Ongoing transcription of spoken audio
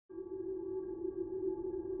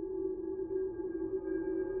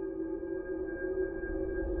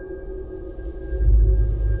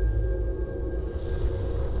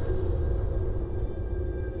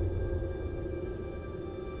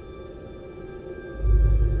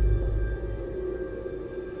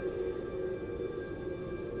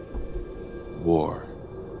War.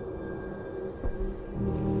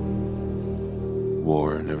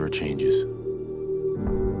 War never changes.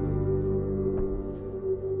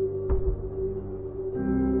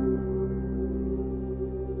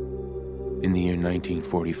 In the year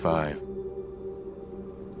 1945,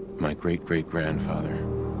 my great-great-grandfather,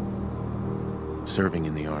 serving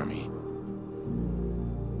in the army,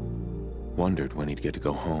 wondered when he'd get to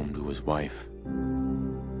go home to his wife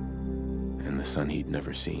and the son he'd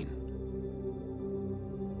never seen.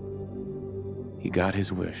 He got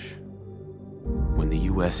his wish when the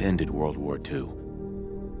US ended World War II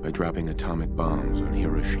by dropping atomic bombs on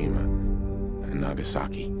Hiroshima and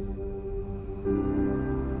Nagasaki.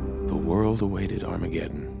 The world awaited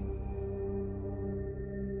Armageddon.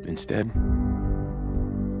 Instead,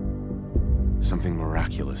 something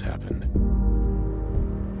miraculous happened.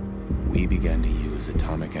 We began to use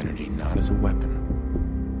atomic energy not as a weapon,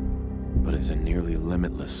 but as a nearly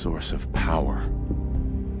limitless source of power.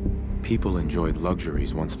 People enjoyed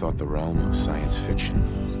luxuries once thought the realm of science fiction.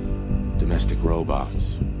 Domestic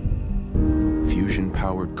robots,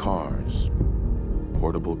 fusion-powered cars,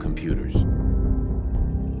 portable computers.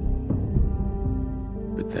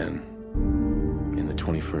 But then, in the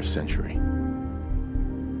 21st century,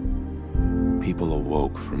 people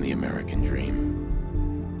awoke from the American dream.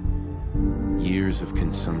 Years of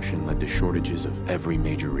consumption led to shortages of every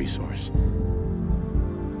major resource.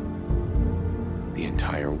 The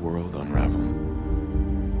entire world unraveled.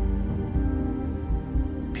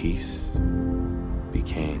 Peace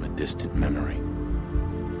became a distant memory.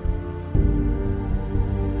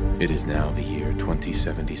 It is now the year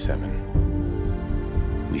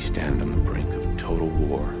 2077. We stand on the brink of total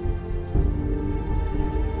war.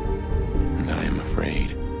 And I am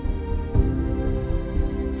afraid.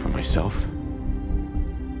 For myself,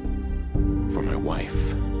 for my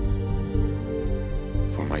wife,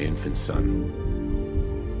 for my infant son.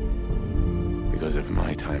 Because if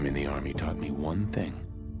my time in the army taught me one thing,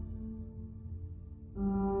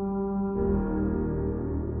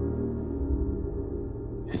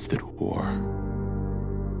 it's that war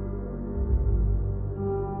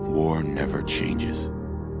never changes.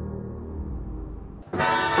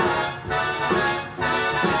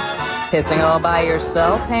 Pissing all by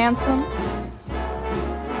yourself, handsome?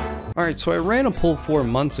 Alright, so I ran a poll 4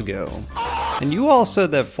 months ago, and you all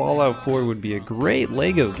said that Fallout 4 would be a great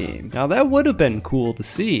LEGO game. Now that would have been cool to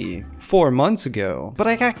see 4 months ago, but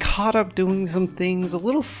I got caught up doing some things, a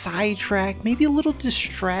little sidetracked, maybe a little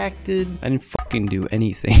distracted. I didn't fucking do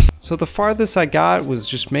anything. So the farthest I got was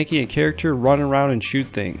just making a character run around and shoot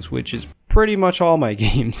things, which is pretty much all my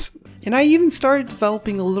games. And I even started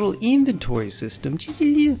developing a little inventory system, just a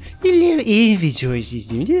little inventory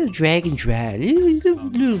system, a little drag and drop,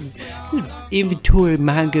 little inventory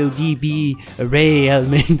MongoDB array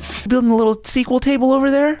elements. Building a little SQL table over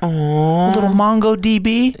there? Aww. A little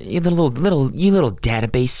MongoDB? You little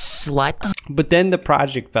database slut. But then the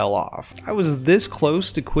project fell off. I was this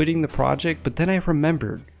close to quitting the project, but then I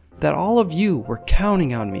remembered that all of you were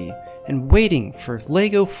counting on me and waiting for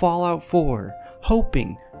LEGO Fallout 4,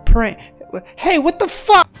 hoping, praying. Hey, what the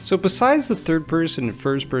fuck? So besides the third person and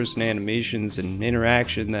first person animations and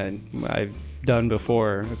interaction that I've done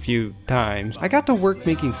before a few times, I got to work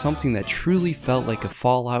making something that truly felt like a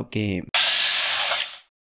Fallout game.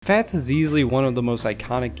 Fats is easily one of the most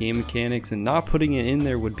iconic game mechanics, and not putting it in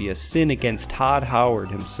there would be a sin against Todd Howard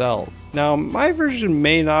himself. Now, my version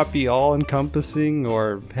may not be all-encompassing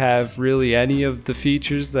or have really any of the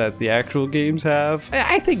features that the actual games have.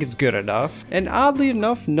 I think it's good enough. And oddly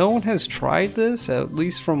enough, no one has tried this, at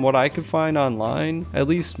least from what I could find online. At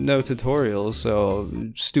least no tutorials, so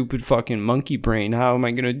stupid fucking monkey brain, how am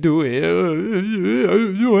I gonna do it?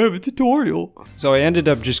 I don't have a tutorial. So I ended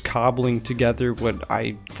up just cobbling together what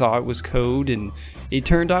I thought was code, and it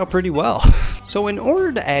turned out pretty well. So in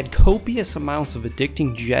order to add copious amounts of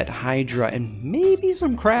addicting jet, hydra, and maybe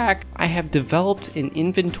some crack, I have developed an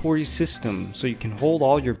inventory system so you can hold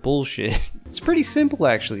all your bullshit. It's pretty simple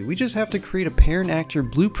actually. We just have to create a parent actor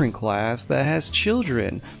blueprint class that has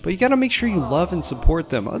children, but you gotta make sure you love and support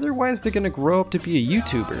them, otherwise they're gonna grow up to be a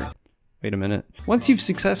YouTuber. Wait a minute. Once you've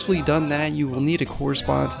successfully done that, you will need to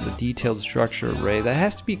correspond to the detailed structure array that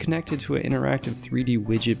has to be connected to an interactive 3D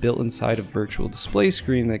widget built inside a virtual display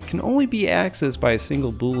screen that can only be accessed by a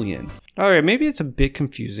single boolean. Alright, maybe it's a bit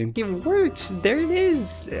confusing. It works! There it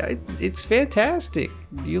is! It's fantastic!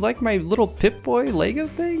 Do you like my little Pip-Boy Lego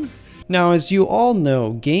thing? Now, as you all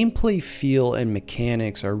know, gameplay feel and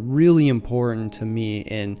mechanics are really important to me,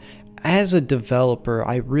 and As a developer,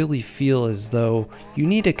 I really feel as though you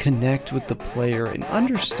need to connect with the player and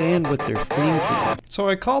understand what they're thinking. So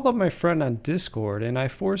I called up my friend on Discord and I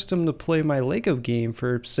forced him to play my Lego game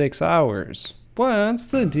for 6 hours. What's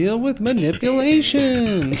the deal with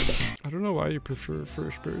manipulation? I don't know why you prefer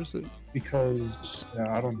first person. Because,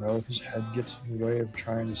 I don't know, his head gets in the way of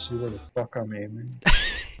trying to see where the fuck I'm aiming.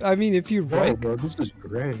 I mean, if you Whoa, bro, this is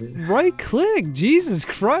great. right click, Jesus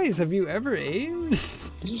Christ, have you ever aimed? This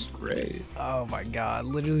is great. Oh my god,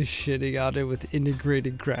 literally shitting on it with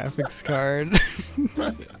integrated graphics card.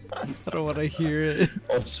 I don't want to hear it.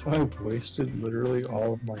 Also, I wasted literally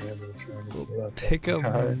all of my ammo trying to kill that Pick up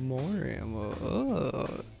guy. more ammo.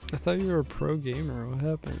 Oh, I thought you were a pro gamer. What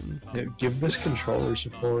happened? Yeah, give this controller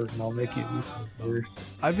support and I'll make you do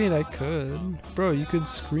worse. I mean, I could. Bro, you could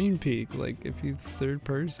screen peek, like, if you third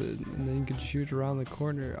person, and then you could shoot around the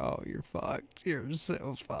corner. Oh, you're fucked. You're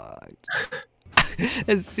so fucked.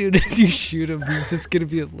 As soon as you shoot him, he's just gonna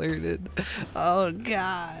be alerted. Oh,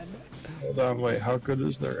 God. Hold on, wait, how good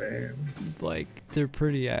is their aim? Like, they're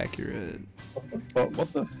pretty accurate.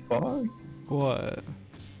 What the fuck? What?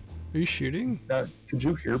 Are you shooting? Could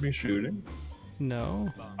you hear me shooting? No.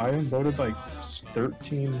 I unloaded like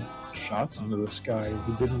 13 shots into this guy and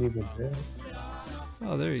he didn't even hit.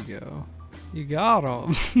 Oh, there you go. You got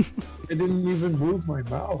him. I didn't even move my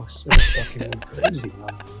mouse. It fucking went crazy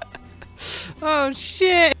on me. Oh,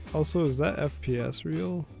 shit! Also, is that FPS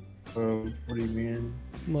real? What do you mean?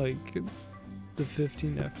 Like, the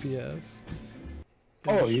 15 FPS?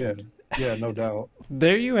 Oh, yeah. Yeah, no doubt.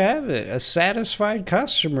 There you have it. A satisfied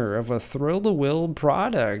customer of a thrill-to-will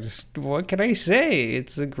product. What can I say?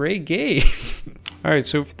 It's a great game. Alright,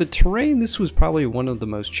 so for the terrain, this was probably one of the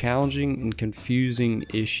most challenging and confusing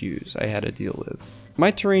issues I had to deal with.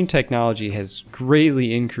 My terrain technology has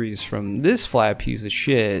greatly increased from this flat piece of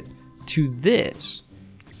shit to this.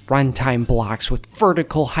 Runtime blocks with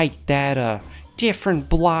vertical height data, different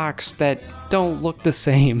blocks that don't look the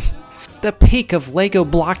same. The peak of Lego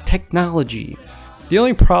block technology. The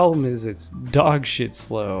only problem is it's dog shit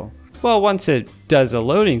slow. Well, once it does a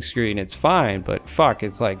loading screen, it's fine, but fuck,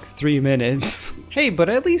 it's like 3 minutes. Hey, but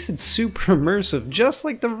at least it's super immersive, just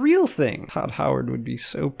like the real thing. Todd Howard would be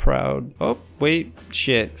so proud. Oh, wait,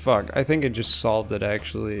 shit, fuck. I think I just solved it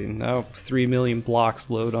actually. Now 3 million blocks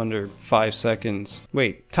load under 5 seconds.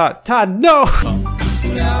 Wait, Todd, no!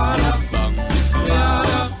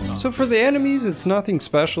 So for the enemies, it's nothing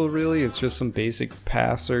special really, it's just some basic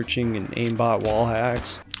path searching and aimbot wall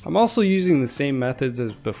hacks. I'm also using the same methods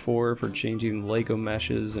as before for changing Lego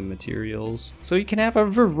meshes and materials, so you can have a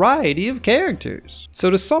variety of characters. So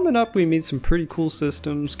to sum it up, we made some pretty cool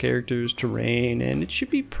systems, characters, terrain, and it should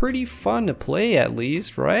be pretty fun to play at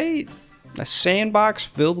least, right? A sandbox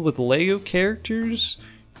filled with Lego characters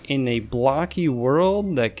in a blocky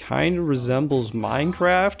world that kind of resembles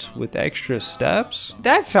Minecraft with extra steps.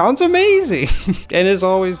 That sounds amazing! And as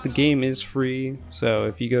always, the game is free, so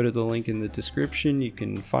if you go to the link in the description, you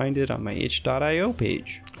can find it on my itch.io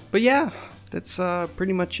page. But yeah, that's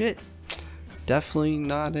pretty much it. Definitely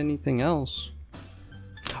not anything else.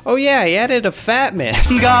 Oh yeah, I added a fat man.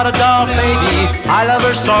 Got a doll baby, I love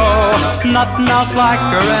her so. Nothing else like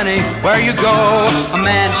her anywhere you go. A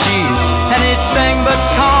man, she's anything but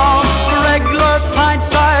calm. A regular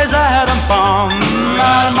pint-sized atom bomb.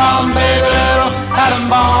 Atom bomb, baby, little atom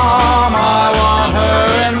bomb. I want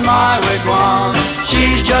her in my wigwam.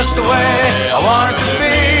 She's just the way I want her to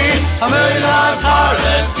be. A million times hotter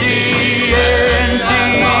than TNT.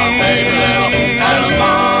 Atom bomb, baby, little atom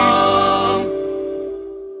bomb.